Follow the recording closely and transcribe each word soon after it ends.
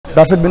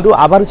দর্শকবিন্দু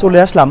আবার চলে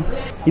আসলাম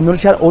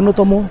ইন্দোনেশিয়ার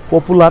অন্যতম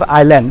পপুলার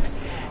আইল্যান্ড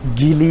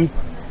গিলি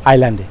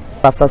আইল্যান্ডে।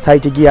 রাস্তার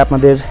সাইডে গিয়ে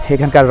আপনাদের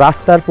এখানকার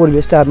রাস্তার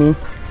পরিবেশটা আমি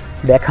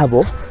দেখাবো।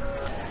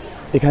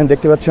 এখানে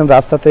দেখতে পাচ্ছেন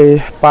রাস্তাতে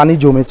পানি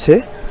জমেছে,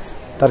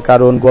 তার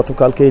কারণ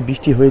গতকালকে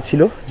বৃষ্টি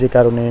হয়েছিল, যে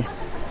কারণে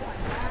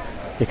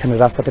এখানে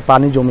রাস্তাতে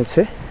পানি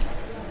জমেছে।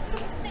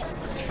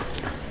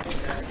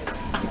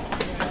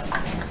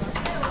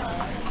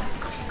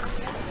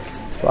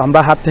 তো আমরা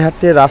হাঁটতে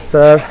হাঁটতে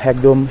রাস্তার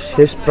একদম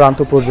শেষ প্রান্ত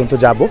পর্যন্ত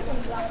যাব,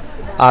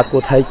 আর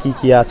কোথায় কি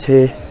কি আছে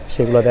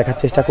সেগুলো দেখার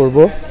চেষ্টা করব।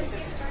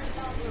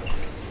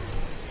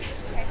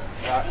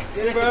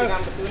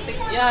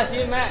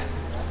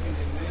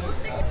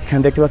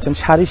 এখানে দেখতে পাচ্ছেন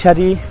সারি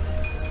সারি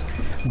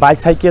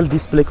বাইসাইকেল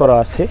ডিসপ্লে করা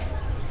আছে।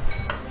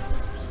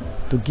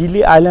 তো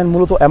গিলি আইল্যান্ড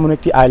মূলত এমন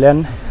একটি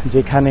আইল্যান্ড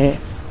যেখানে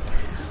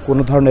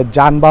কোনো ধরনের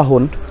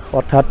যানবাহন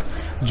অর্থাৎ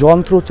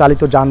যন্ত্র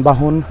চালিত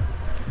যানবাহন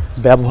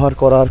ব্যবহার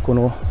করার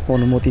কোনো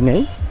অনুমতি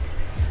নেই,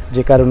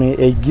 যে কারণে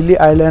এই গিলি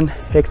আইল্যান্ড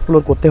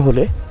এক্সপ্লোর করতে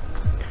হলে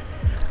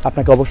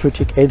আপনাকে অবশ্যই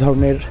ঠিক এই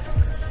ধরনের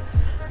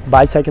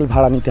বাইসাইকেল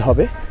ভাড়া নিতে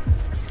হবে।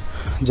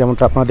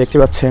 যেমনটা আপনারা দেখতে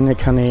পাচ্ছেন,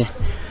 এখানে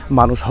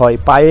মানুষ হয়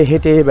পায়ে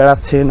হেঁটে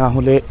বেড়াচ্ছে, না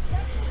হলে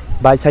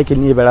বাইসাইকেল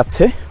নিয়ে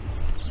বেড়াচ্ছে,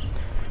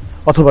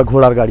 অথবা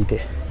ঘোড়ার গাড়িতে।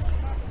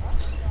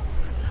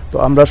 তো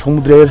আমরা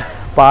সমুদ্রের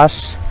পাশ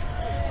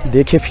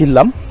দেখে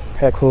ফিরলাম,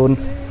 এখন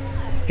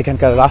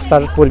এখানকার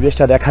রাস্তার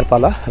পরিবেশটা দেখার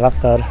পালা।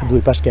 রাস্তার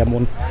দুই পাশ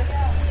কেমন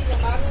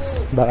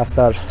বা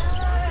রাস্তার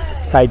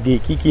সাইড দিয়ে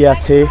কী কী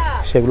আছে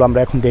সেগুলো আমরা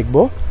এখন দেখব।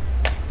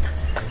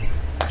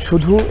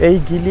 শুধু এই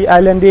গিলি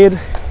আইল্যান্ডের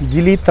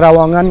গিলি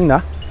ত্রাওয়াঙ্গানই না,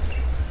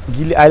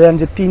 গিলি আইল্যান্ড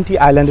যে তিনটি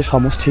আইল্যান্ডের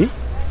সমষ্টি,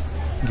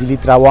 গিলি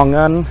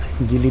ত্রাওয়াঙ্গান,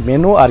 গিলি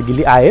মেনো আর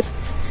গিলি আয়ের,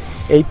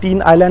 এই তিন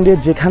আইল্যান্ডে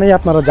যেখানেই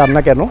আপনারা যান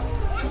না কেন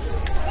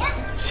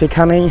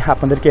সেখানেই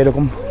আপনাদেরকে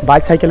এরকম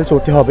বাইসাইকেলে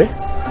চড়তে হবে।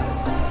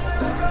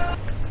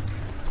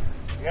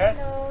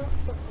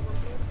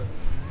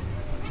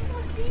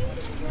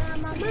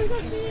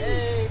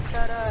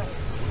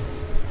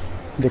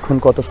 দেখুন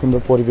কত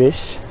সুন্দর পরিবেশ,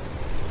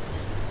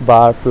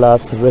 বার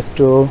প্লাস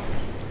রেস্টো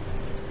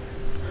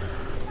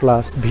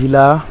প্লাস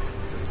ভিলা,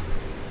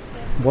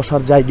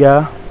 বসার জায়গা,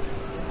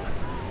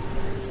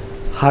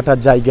 হাঁটার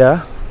জায়গা।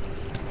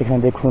 এখানে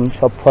দেখুন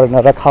সব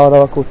ফরেনাররা খাওয়া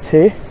দাওয়া করছে,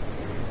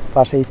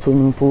 পাশেই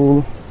সুইমিং পুল,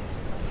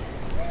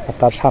 আর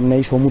তার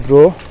সামনেই সমুদ্র।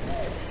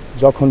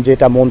 যখন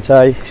যেটা মন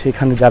চায়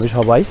সেখানে যাবে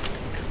সবাই।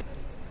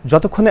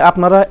 যতক্ষণে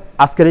আপনারা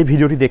আজকের এই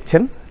ভিডিওটি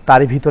দেখছেন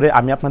তারই ভিতরে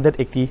আমি আপনাদের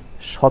একটি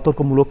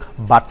সতর্কমূলক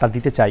বার্তা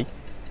দিতে চাই।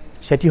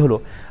 সেটি হলো,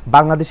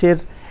 বাংলাদেশের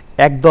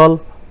একদল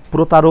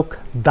প্রতারক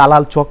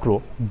দালাল চক্র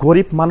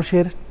গরিব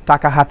মানুষের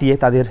টাকা হাতিয়ে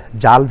তাদের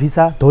জাল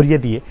ভিসা ধরিয়ে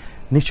দিয়ে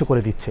নিঃস্ব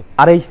করে দিচ্ছে।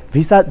 আর এই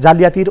ভিসা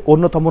জালিয়াতির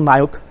অন্যতম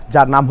নায়ক,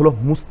 যার নাম হলো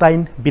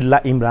মুস্তাইন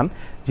বিল্লাহ ইমরান,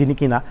 যিনি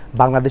কিনা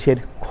বাংলাদেশের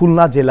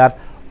খুলনা জেলার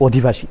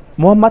অধিবাসী।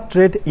 মোহাম্মদ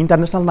ট্রেড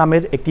ইন্টারন্যাশনাল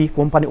নামের একটি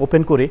কোম্পানি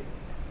ওপেন করে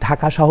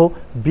ঢাকাসহ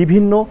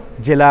বিভিন্ন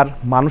জেলার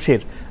মানুষের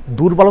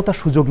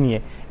দুর্বলতার সুযোগ নিয়ে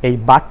এই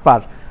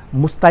বাটপার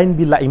মুস্তাইন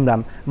বিল্লাহ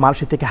ইমরান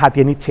মানুষের থেকে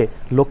হাতিয়ে নিচ্ছে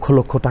লক্ষ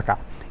লক্ষ টাকা।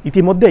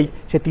 ইতিমধ্যেই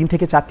সে 3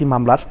 থেকে 4টি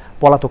মামলার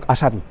পলাতক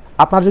আসামি।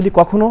 আপনারা যদি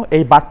কখনো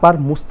এই বাটপার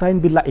মুস্তাইন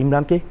বিল্লাহ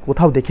ইমরানকে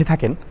কোথাও দেখে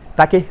থাকেন,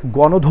 তাকে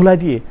গণধোলাই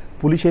দিয়ে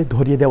পুলিশে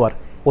ধরিয়ে দেওয়ার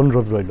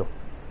অনুরোধ রইল।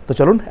 তো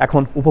চলুন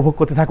এখন উপভোগ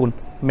করতে থাকুন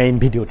মেইন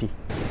ভিডিওটি।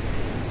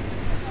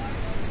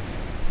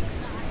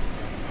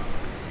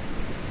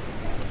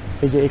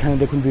 এই যে এখানে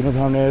দেখুন বিভিন্ন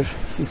ধরনের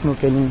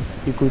স্নোরকেলিং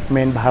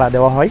ইকুইপমেন্ট ভাড়া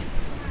দেওয়া হয়।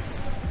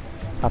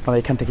 আপনারা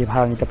এখান থেকে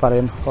ভাড়া নিতে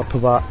পারেন,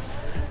 অথবা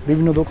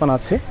বিভিন্ন দোকান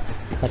আছে,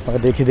 আপনারা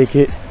দেখে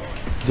দেখে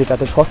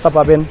যেটাতে সস্তা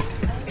পাবেন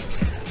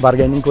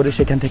বার্গেনিং করে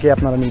সেখান থেকে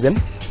আপনারা নেবেন।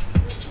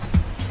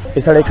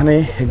 এছাড়া এখানে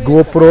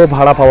গোপ্রো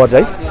ভাড়া পাওয়া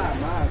যায়।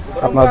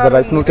 আপনারা যারা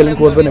স্নোরকেলিং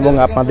করবেন এবং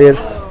আপনাদের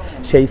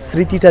সেই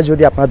স্মৃতিটা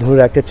যদি আপনারা ধরে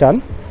রাখতে চান,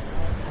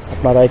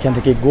 আপনারা এখান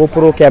থেকে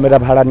গোপ্রো ক্যামেরা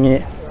ভাড়া নিয়ে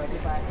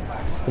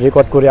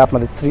রেকর্ড করে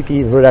আপনাদের স্মৃতি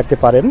ধরে রাখতে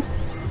পারেন।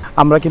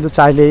 আমরা কিন্তু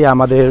চাইলেই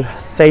আমাদের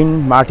সেন্ট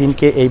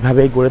মার্টিনকে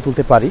এইভাবে গড়ে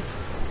তুলতে পারি।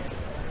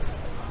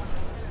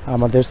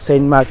 আমাদের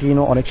সেন্ট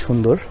মার্টিনও অনেক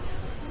সুন্দর।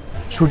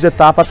 সূর্যের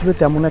তাপ আসলে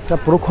তেমন একটা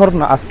প্রখর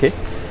না আজকে,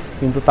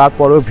 কিন্তু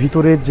তারপরেও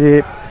ভিতরে যে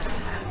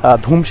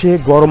ধুমসে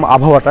গরম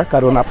আবহাওয়াটা,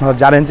 কারণ আপনারা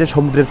জানেন যে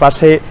সমুদ্রের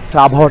পাশে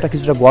আবহাওয়াটা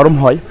কিছুটা গরম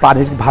হয়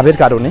পানির ভাবের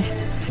কারণে,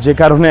 যে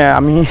কারণে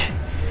আমি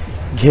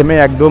ঘেমে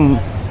একদম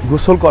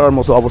গোসল করার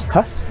মতো অবস্থা।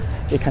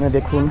 এখানে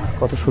দেখুন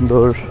কত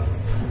সুন্দর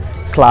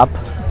ক্লাব,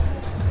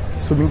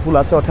 সুইমিং পুল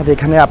আছে, অর্থাৎ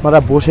এখানে আপনারা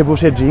বসে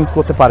বসে ড্রিঙ্কস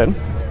করতে পারেন,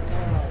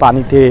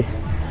 পানিতে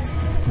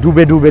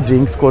ডুবে ডুবে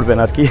ড্রিঙ্কস করবেন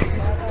আর কি।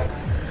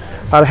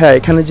 আর হ্যাঁ,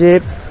 এখানে যে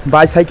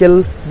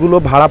বাইসাইকেলগুলো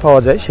ভাড়া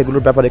পাওয়া যায়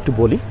সেগুলোর ব্যাপারে একটু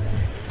বলি।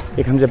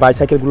 এখানে যে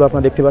বাইসাইকেলগুলো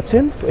আপনারা দেখতে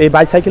পাচ্ছেন, তো এই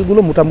বাইসাইকেলগুলো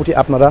মোটামুটি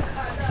আপনারা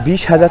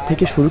 20,000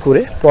 থেকে শুরু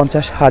করে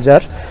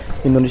 50,000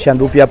 ইন্দোনেশিয়ান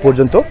রুপিয়া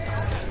পর্যন্ত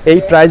এই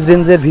প্রাইস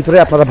রেঞ্জের ভিতরে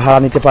আপনারা ভাড়া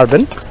নিতে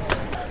পারবেন।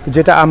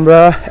 যেটা আমরা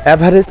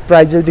অ্যাভারেজ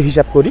প্রাইস যদি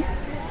হিসাব করি,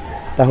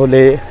 তাহলে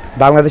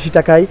বাংলাদেশি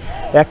টাকায়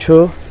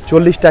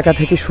 140 টাকা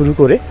থেকে শুরু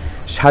করে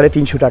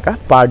 350 টাকা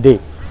পার ডে।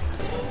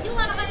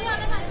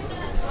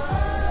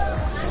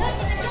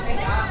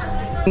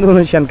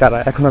 ইন্দোনেশিয়ান কারা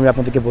এখন আমি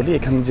আপনাদেরকে বলি।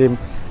 এখানে যে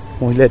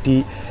মহিলাটি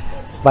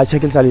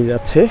বাইসাইকেল চালিয়ে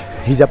যাচ্ছে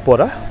হিজাব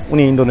পরা,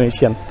 উনি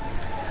ইন্দোনেশিয়ান।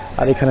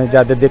 আর এখানে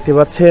যাদের দেখতে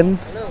পাচ্ছেন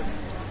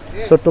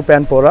ছোট্ট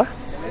প্যান্ট পরা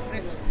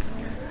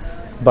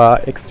বা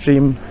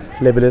এক্সট্রিম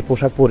লেভেলের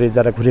পোশাক পরে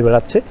যারা ঘুরে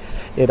বেড়াচ্ছে,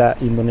 এরা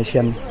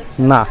ইন্দোনেশিয়ান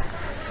না।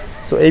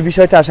 সো এই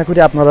বিষয়টা আশা করি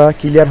আপনারা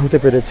ক্লিয়ার হতে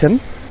পেরেছেন।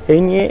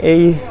 এই নিয়ে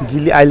এই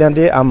গিলি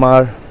আইল্যান্ডে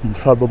আমার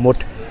সর্বমোট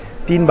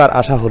 3 বার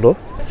আসা হলো।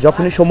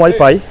 যখনই সময়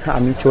পাই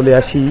আমি চলে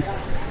আসি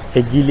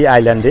এই গিলি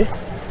আইল্যান্ডে,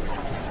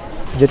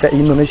 যেটা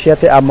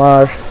ইন্দোনেশিয়াতে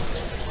আমার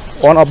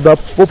one of the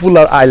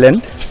popular island.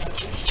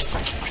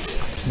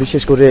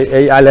 বিশেষ করে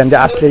এই আইল্যান্ডে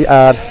আসলেই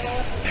আর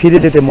ফিরে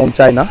যেতে মন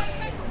চায় না।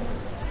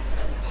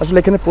 আসলে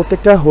এখানে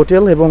প্রত্যেকটা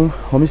হোটেল এবং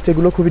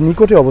হোমস্টেগুলো খুবই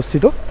নিকটে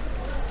অবস্থিত।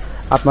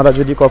 আপনারা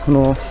যদি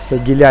কখনো এই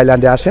গিলি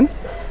আইল্যান্ডে আসেন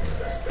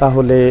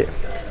তাহলে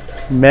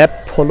ম্যাপ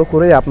ফলো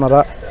করে আপনারা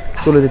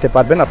চলে যেতে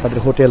পারবেন আপনাদের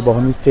হোটেল বা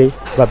হোমস্টে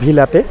বা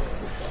ভিলাতে।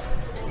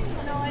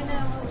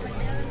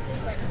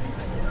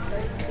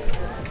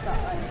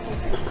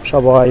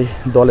 সবাই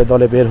দলে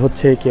দলে বের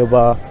হচ্ছে, কেউ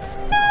বা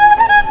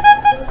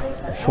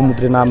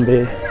সমুদ্রে নামবে,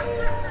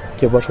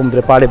 কেউ বা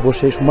সমুদ্রের পাড়ে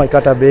বসে সময়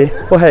কাটাবে।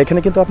 ও হ্যাঁ, এখানে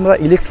কিন্তু আপনারা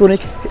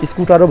ইলেকট্রনিক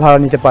স্কুটারও ভাড়া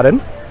নিতে পারেন।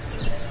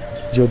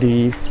 যদি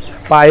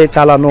পায়ে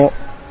চালানো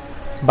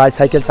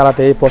বাইসাইকেল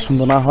চালাতে পছন্দ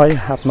না হয়,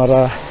 আপনারা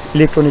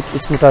ইলেকট্রনিক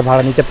স্কুটার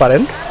ভাড়া নিতে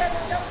পারেন।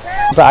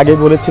 তো আগেই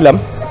বলেছিলাম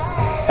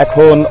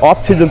এখন অফ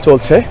সিজন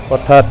চলছে,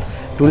 অর্থাৎ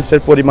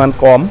টুরিস্টের পরিমাণ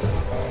কম।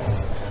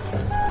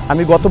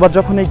 আমি গতবার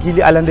যখন এই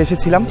গিলি আইল্যান্ডে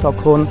এসেছিলাম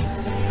তখন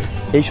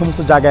এই সমস্ত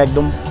জায়গা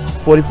একদম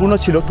পরিপূর্ণ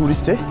ছিল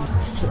টুরিস্টে।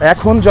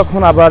 এখন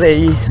যখন আবার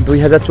এই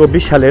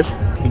 2024 সালের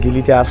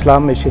গিলিতে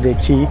আসলাম, এসে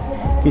দেখি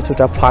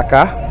কিছুটা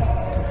ফাঁকা।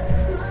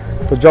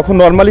 তো যখন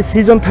নর্মালি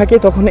সিজন থাকে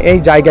তখন এই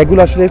জায়গাগুলো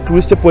আসলে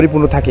টুরিস্টে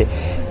পরিপূর্ণ থাকে,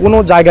 কোনো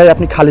জায়গায়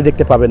আপনি খালি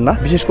দেখতে পাবেন না।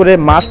 বিশেষ করে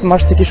মার্চ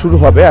মাস থেকে শুরু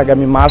হবে,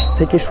 আগামী মার্চ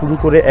থেকে শুরু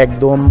করে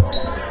একদম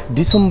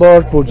ডিসেম্বর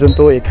পর্যন্ত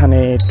এখানে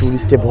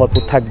টুরিস্টে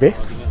ভরপুর থাকবে।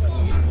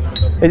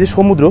 এই যে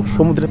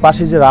সমুদ্রের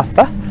পাশে যে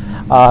রাস্তা,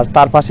 আর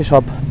তার পাশে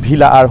সব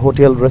ভিলা আর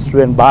হোটেল,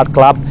 রেস্টুরেন্ট, বার,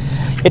 ক্লাব।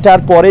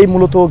 এটার পরেই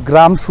মূলত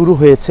গ্রাম শুরু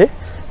হয়েছে।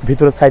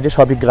 ভিতরের সাইডে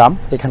সবই গ্রাম।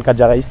 এখানকার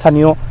যারা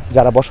স্থানীয়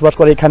যারা বসবাস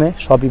করে এখানে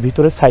সবই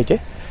ভিতরের সাইডে,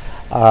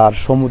 আর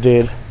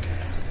সমুদ্রের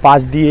পাশ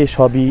দিয়ে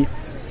সবই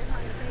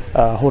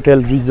হোটেল,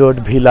 রিসোর্ট,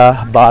 ভিলা,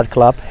 বার,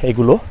 ক্লাব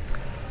এগুলো।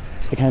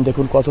 এখানে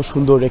দেখুন কত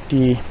সুন্দর একটি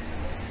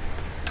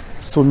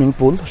সুইমিং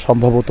পুল,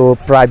 সম্ভবত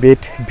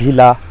প্রাইভেট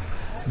ভিলা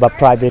বা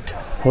প্রাইভেট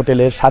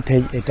হোটেলের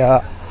সাথেই এটা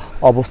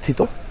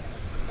অবস্থিত।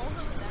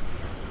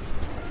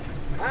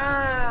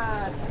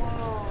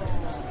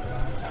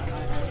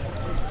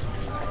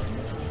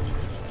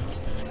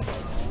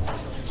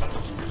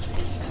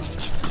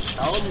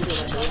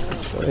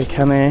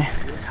 এখানে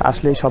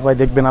আসলেই সবাই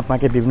দেখবেন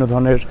আপনাকে বিভিন্ন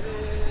ধরনের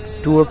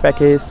ট্যুর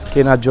প্যাকেজ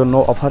কেনার জন্য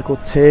অফার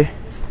করছে।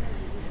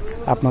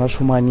 আপনারা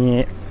সময় নিয়ে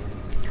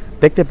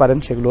দেখতে পারেন,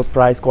 সেগুলো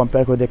প্রাইস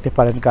কম্পেয়ার করে দেখতে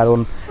পারেন। কারণ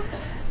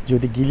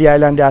যদি গিলি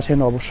আইল্যান্ডে আসেন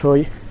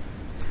অবশ্যই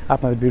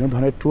আপনাদের বিভিন্ন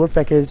ধরনের ট্যুর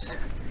প্যাকেজ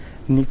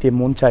নিতে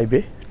মন চাইবে।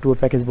 ট্যুর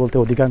প্যাকেজ বলতে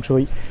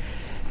অধিকাংশই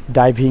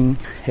ডাইভিং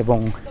এবং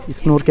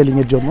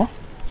স্নোরকেলিংয়ের জন্য।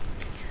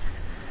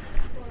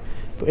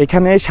 তো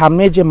এখানে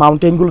সামনে যে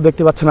মাউন্টেনগুলো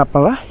দেখতে পাচ্ছেন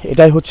আপনারা,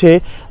 এটাই হচ্ছে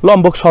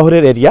লম্বক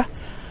শহরের এরিয়া,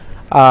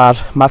 আর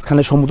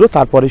মাঝখানে সমুদ্র,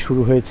 তারপরে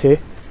শুরু হয়েছে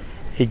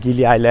এই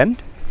গিলি আইল্যান্ড।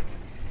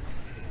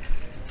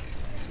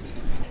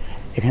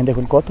 এখানে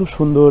দেখুন কত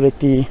সুন্দর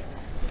একটি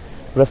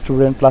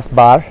রেস্টুরেন্ট প্লাস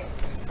বার।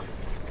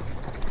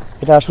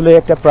 এটা আসলে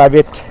একটা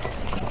প্রাইভেট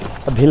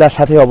ভিলার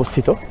সাথে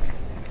অবস্থিত।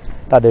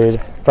 তাদের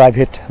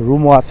প্রাইভেট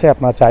রুমও আছে,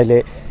 আপনারা চাইলে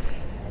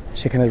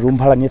সেখানে রুম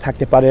ভাড়া নিয়ে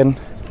থাকতে পারেন।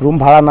 রুম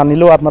ভাড়া না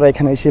নিলেও আপনারা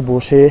এখানে এসে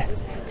বসে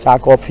চা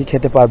কফি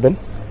খেতে পারবেন।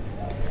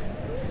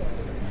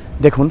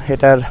 দেখুন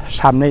এটার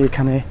সামনে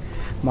এখানে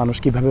মানুষ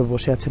কিভাবে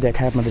বসে আছে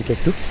দেখায় আপনাদেরকে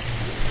একটু।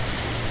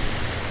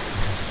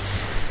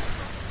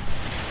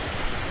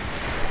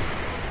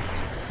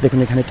 দেখুন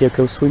এখানে কেউ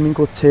কেউ সুইমিং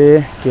করছে,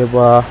 কেউ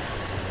বা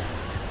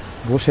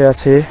বসে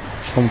আছে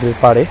সমুদ্রের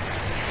পাড়ে।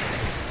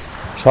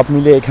 সব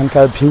মিলে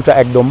এখানকার ভিউটা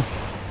একদম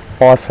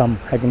অসাম,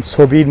 একদম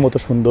ছবির মতো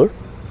সুন্দর।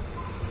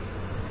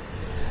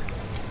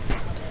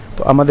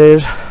 তো আমাদের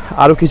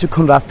আরও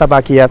কিছুক্ষণ রাস্তা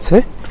বাকি আছে,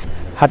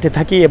 হাঁটতে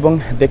থাকি এবং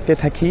দেখতে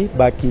থাকি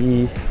বাকি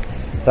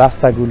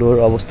রাস্তাগুলোর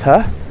অবস্থা।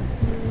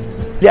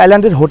 এই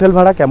আইল্যান্ডের হোটেল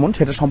ভাড়া কেমন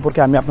সেটা সম্পর্কে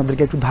আমি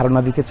আপনাদেরকে একটু ধারণা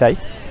দিতে চাই।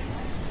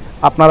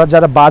 আপনারা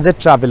যারা বাজেট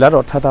ট্রাভেলার,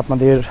 অর্থাৎ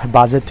আপনাদের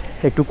বাজেট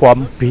একটু কম,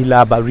 ভিলা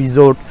বা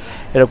রিসোর্ট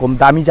এরকম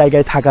দামি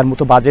জায়গায় থাকার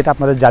মতো বাজেট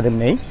আপনাদের যাদের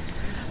নেই,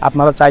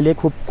 আপনারা চাইলে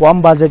খুব কম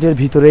বাজেটের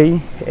ভিতরেই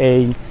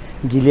এই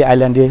গিলি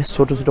আইল্যান্ডে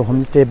ছোটো ছোটো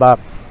হোমস্টে বা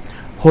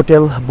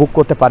হোটেল বুক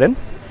করতে পারেন।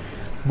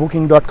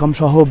 বুকিং.com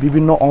সহ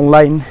বিভিন্ন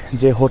অনলাইন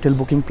যে হোটেল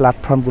বুকিং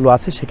প্ল্যাটফর্মগুলো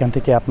আছে সেখান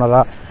থেকে আপনারা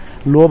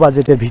লো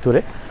বাজেটের ভিতরে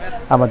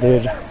আমাদের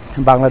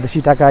বাংলাদেশি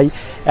টাকায়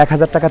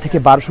 1000 টাকা থেকে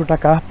 1200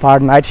 টাকা পার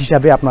নাইট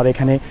হিসাবে আপনারা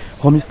এখানে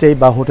হোমস্টে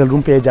বা হোটেল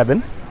রুম পেয়ে যাবেন।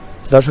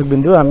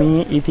 দর্শকবৃন্দ, আমি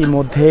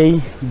ইতিমধ্যেই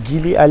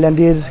গিলি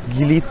আইল্যান্ডের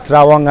গিলি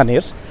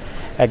ত্রাওয়াঙ্গানের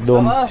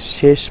একদম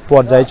শেষ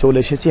পর্যায়ে চলে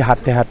এসেছি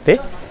হাঁটতে হাঁটতে।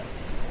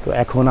 তো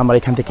এখন আমার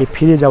এখান থেকে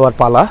ফিরে যাওয়ার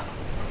পালা।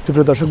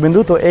 সুপ্রিয় দর্শকবৃন্দ,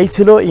 তো এই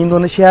ছিল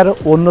ইন্দোনেশিয়ার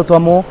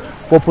অন্যতম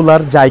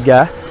পপুলার জায়গা,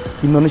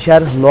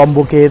 ইন্দোনেশিয়ার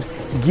লম্বকের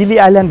গিলি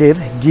আইল্যান্ডের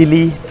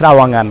গিলি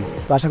ত্রাওয়াঙ্গান।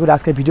 তো আশা করি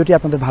আজকের ভিডিওটি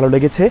আপনাদের ভালো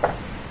লেগেছে।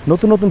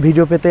 নতুন নতুন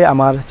ভিডিও পেতে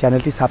আমার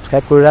চ্যানেলটি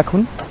সাবস্ক্রাইব করে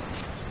রাখুন।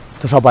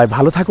 তো সবাই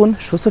ভালো থাকুন,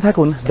 সুস্থ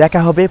থাকুন,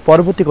 দেখা হবে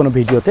পরবর্তী কোনো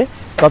ভিডিওতে।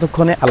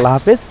 ততক্ষণে আল্লাহ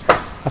হাফেজ,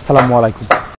 আসসালামু আলাইকুম।